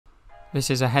This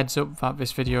is a heads up that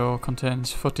this video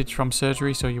contains footage from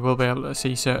surgery, so you will be able to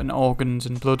see certain organs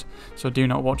and blood, so do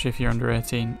not watch if you're under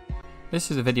 18. This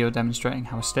is a video demonstrating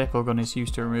how a staple gun is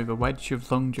used to remove a wedge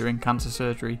of lung during cancer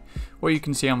surgery. What you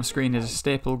can see on the screen is a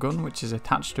staple gun which is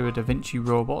attached to a DaVinci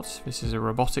robot. This is a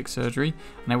robotic surgery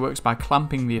and it works by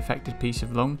clamping the affected piece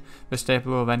of lung. The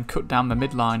staple will then cut down the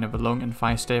midline of the lung and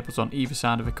fire staples on either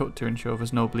side of the cut to ensure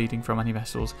there's no bleeding from any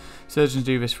vessels. Surgeons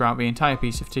do this throughout the entire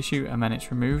piece of tissue and then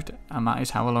it's removed, and that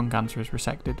is how a lung cancer is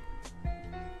resected.